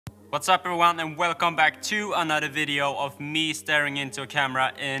What's up everyone, and welcome back to another video of me staring into a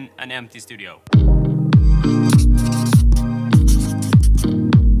camera in an empty studio.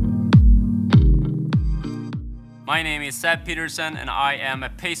 My name is Seb Peterson and I am a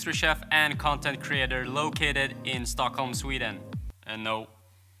pastry chef and content creator located in Stockholm, Sweden. And no,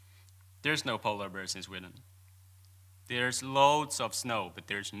 there's no polar bears in Sweden. There's loads of snow, but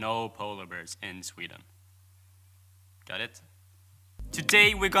there's no polar bears in Sweden. Got it?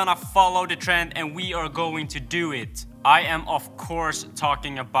 Today we're gonna follow the trend and we are going to do it. I am of course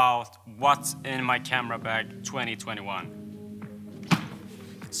talking about what's in my camera bag 2021.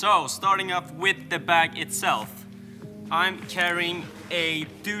 So starting off with the bag itself. I'm carrying a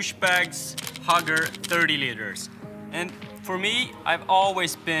Douchebags Hugger 30 liters. And for me, I've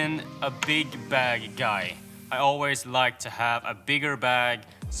always been a big bag guy. I always like to have a bigger bag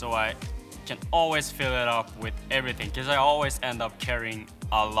so I can always fill it up with everything because I always end up carrying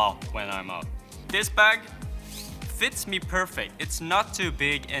a lot when I'm out. This bag fits me perfect. It's not too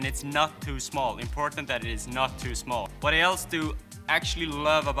big and it's not too small. Important that it is not too small. What I else do actually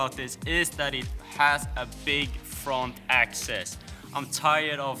love about this is that it has a big front access. I'm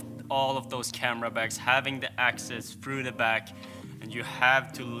tired of all of those camera bags having the access through the back and you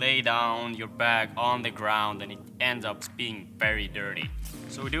have to lay down your bag on the ground and it ends up being very dirty.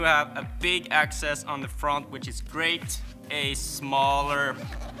 So we do have a big access on the front, which is great, a smaller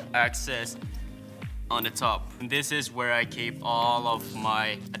access on the top. And this is where I keep all of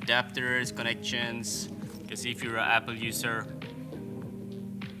my adapters, connections, because if you're an Apple user,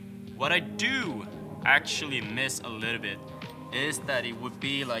 what I do actually miss a little bit is that it would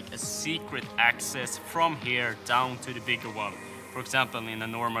be like a secret access from here down to the bigger one. For example, in a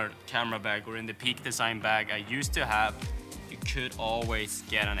normal camera bag or in the Peak Design bag I used to have, you could always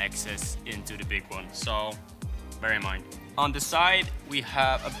get an access into the big one, so bear in mind. On the side, we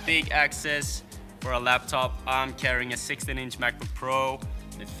have a big access for a laptop. I'm carrying a 16-inch MacBook Pro.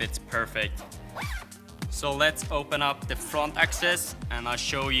 It fits perfect. So let's open up the front access and I'll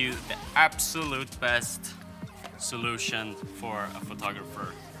show you the absolute best solution for a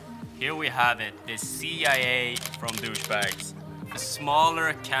photographer. Here we have it, the CIA from Douchebags. A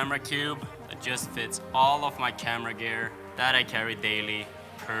smaller camera cube that just fits all of my camera gear that I carry daily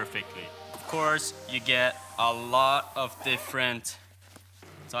perfectly. Of course, you get a lot of different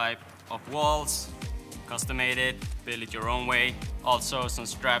type of walls, custom made it, build it your own way. Also some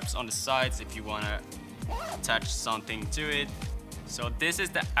straps on the sides if you want to attach something to it. So this is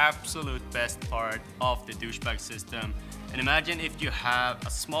the absolute best part of the Douchebag system. And imagine if you have a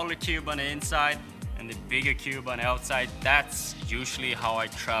smaller cube on the inside and the bigger cube on the outside. That's usually how I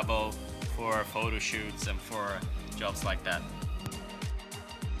travel for photo shoots and for jobs like that.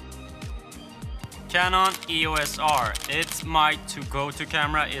 Canon EOS R. It's my to-go-to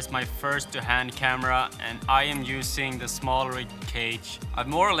camera. It's my first to-hand camera and I am using the smaller cage. I've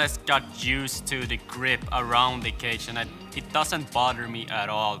more or less got used to the grip around the cage and it doesn't bother me at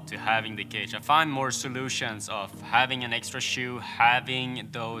all to having the cage. I find more solutions of having an extra shoe, having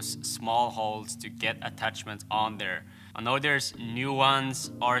those small holes to get attachments on there. I know there's new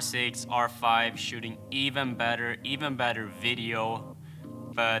ones, R6, R5, shooting even better video,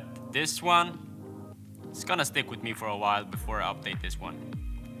 but this one, it's gonna stick with me for a while before I update this one.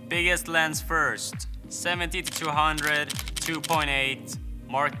 Biggest lens first, 70-200, 2.8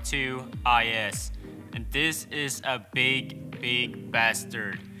 Mark II IS. And this is a big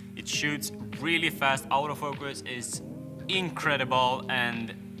bastard. It shoots really fast, autofocus is incredible,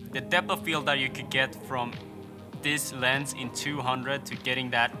 and the depth of field that you could get from this lens in 200 to getting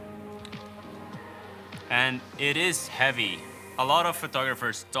that, and it is heavy. A lot of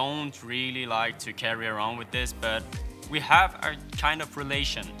photographers don't really like to carry around with this, but we have a kind of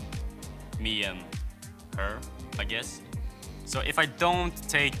relation, me and her, I guess. So if I don't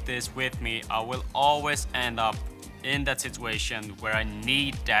take this with me, I will always end up in that situation where I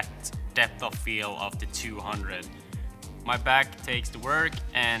need that depth of field of the 200. My back takes the work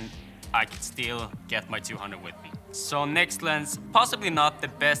and I can still get my 200 with me. So next lens, possibly not the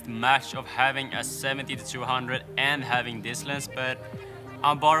best match of having a 70-200 and having this lens, but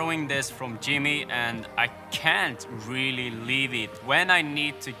I'm borrowing this from Jimmy and I can't really leave it. When I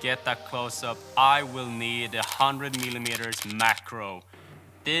need to get that close up, I will need a 100mm macro.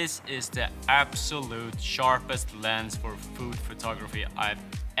 This is the absolute sharpest lens for food photography I've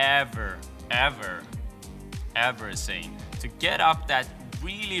ever seen. To get up that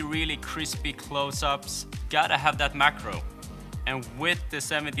really crispy close-ups, gotta have that macro. And with the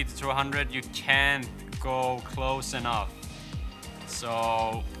 70-200, you can't go close enough.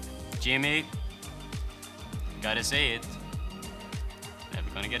 So, Jimmy, gotta say it, never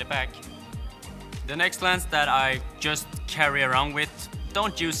gonna get it back. The next lens that I just carry around with,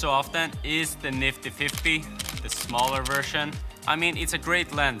 don't use so often, is the Nifty 50, the smaller version. I mean, it's a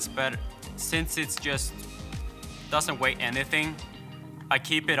great lens, but since it's just doesn't weigh anything, I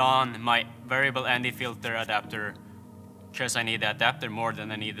keep it on my variable ND filter adapter because I need the adapter more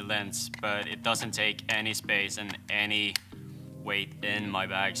than I need the lens, but it doesn't take any space and any weight in my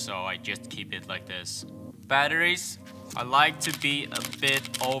bag, so I just keep it like this. Batteries, I like to be a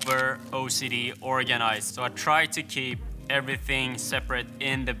bit over OCD organized, so I try to keep everything separate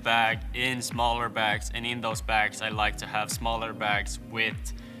in the bag, in smaller bags, and in those bags I like to have smaller bags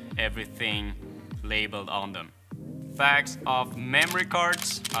with everything labeled on them. Bags of memory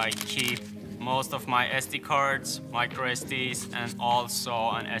cards, I keep most of my SD cards, micro SDs, and also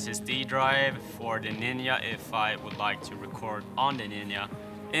an SSD drive for the Ninja if I would like to record on the Ninja.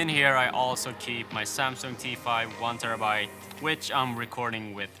 In here I also keep my Samsung T5 1TB, which I'm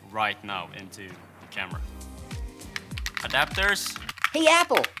recording with right now into the camera. Adapters. Hey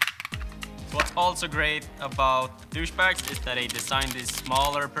Apple! What's also great about douchebags is that they designed this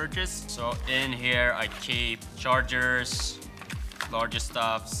smaller purchase. So in here I keep chargers, larger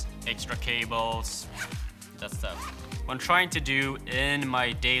stuffs, extra cables, that stuff. What I'm trying to do in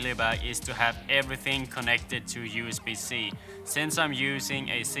my daily bag is to have everything connected to USB-C. Since I'm using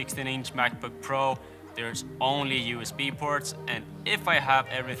a 16-inch MacBook Pro, there's only USB ports, and if I have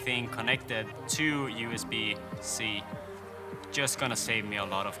everything connected to USB-C, just gonna save me a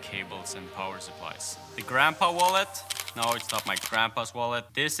lot of cables and power supplies. The grandpa wallet, no, it's not my grandpa's wallet.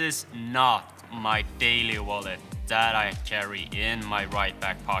 This is not my daily wallet that I carry in my right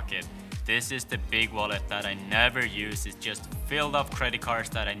back pocket. This is the big wallet that I never use. It's just filled up credit cards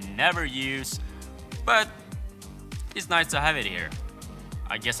that I never use, but it's nice to have it here.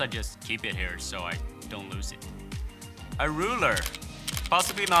 I guess I just keep it here so I don't lose it. A ruler,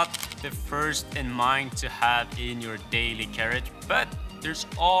 possibly not the first in mind to have in your daily carriage, but there's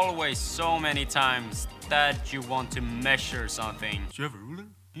always so many times that you want to measure something. Do you have a ruler?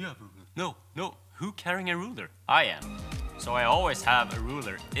 Do you have a ruler? No. Who carrying a ruler? I am. So I always have a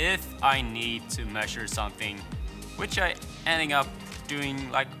ruler if I need to measure something, which I ending up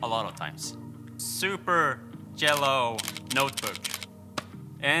doing like a lot of times. Super Jello notebook.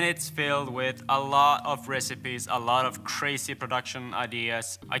 And it's filled with a lot of recipes, a lot of crazy production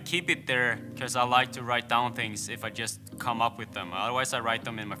ideas. I keep it there because I like to write down things if I just come up with them. Otherwise I write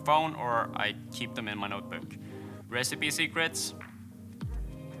them in my phone or I keep them in my notebook. Recipe secrets,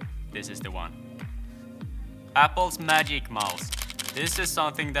 this is the one. Apple's Magic Mouse. This is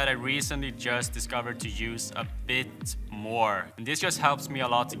something that I recently just discovered to use a bit more. And this just helps me a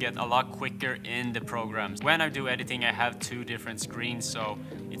lot to get a lot quicker in the programs. When I do editing, I have two different screens, so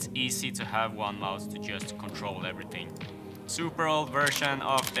it's easy to have one mouse to just control everything. Super old version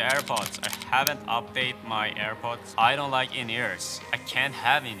of the AirPods. I haven't updated my AirPods. I don't like in-ears. I can't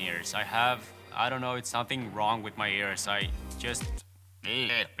have in-ears. I don't know, it's something wrong with my ears. I just,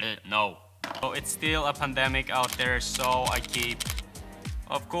 no. So it's still a pandemic out there, so I keep,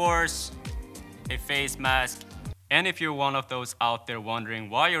 of course, a face mask. And if you're one of those out there wondering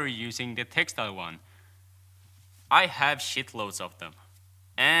why you're using the textile one, I have shitloads of them.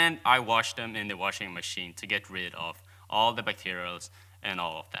 And I wash them in the washing machine to get rid of all the bacterials and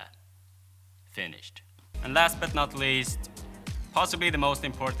all of that. Finished. And last but not least, possibly the most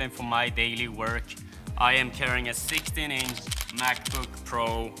important for my daily work, I am carrying a 16-inch MacBook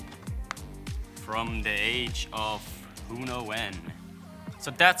Pro from the age of who knows when.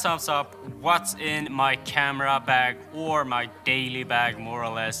 So that sums up what's in my camera bag or my daily bag more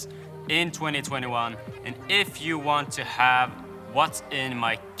or less in 2021. And if you want to have what's in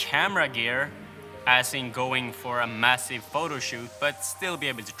my camera gear, as in going for a massive photo shoot but still be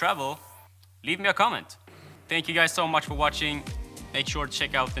able to travel, leave me a comment. Thank you guys so much for watching. Make sure to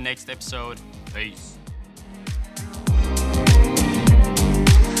check out the next episode. Peace.